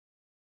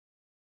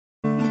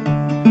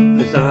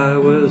As I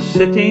was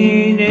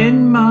sitting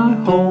in my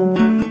home,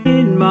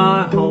 in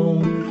my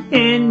home,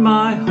 in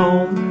my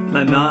home,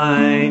 my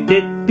mind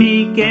it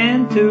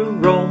began to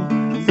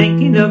roam,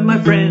 thinking of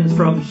my friends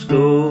from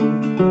school.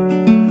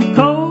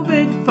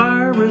 COVID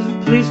virus,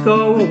 please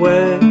go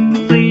away,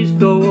 please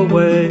go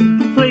away,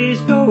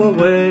 please go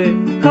away.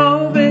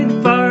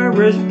 COVID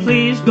virus,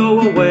 please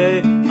go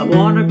away, I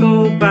want to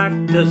go back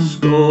to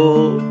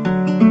school.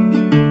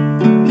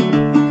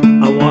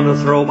 I want to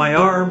throw my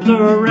arms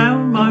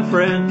around my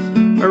friends,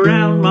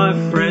 around my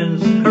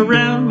friends,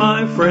 around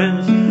my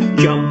friends,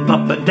 jump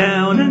up and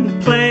down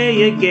and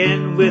play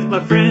again with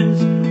my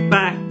friends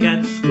back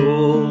at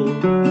school.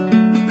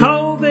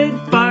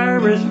 COVID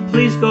virus,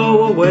 please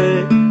go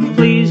away,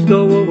 please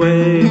go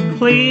away,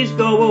 please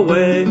go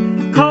away.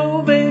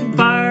 COVID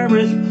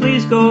virus,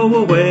 please go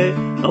away,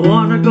 I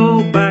want to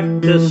go back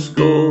to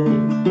school.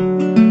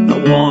 I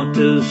want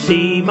to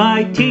see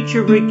my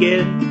teacher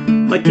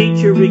again, my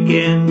teacher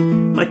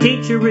again, my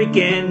teacher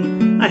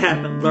again. I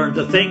haven't learned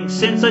a thing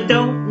since I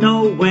don't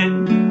know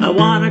when. I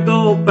want to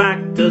go back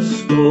to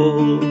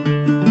school.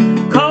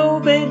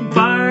 COVID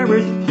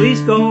virus,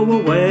 please go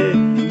away,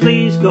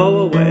 please go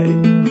away,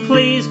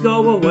 please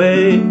go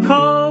away.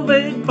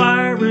 COVID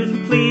virus,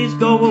 please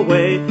go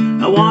away,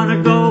 I want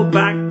to go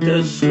back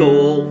to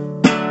school.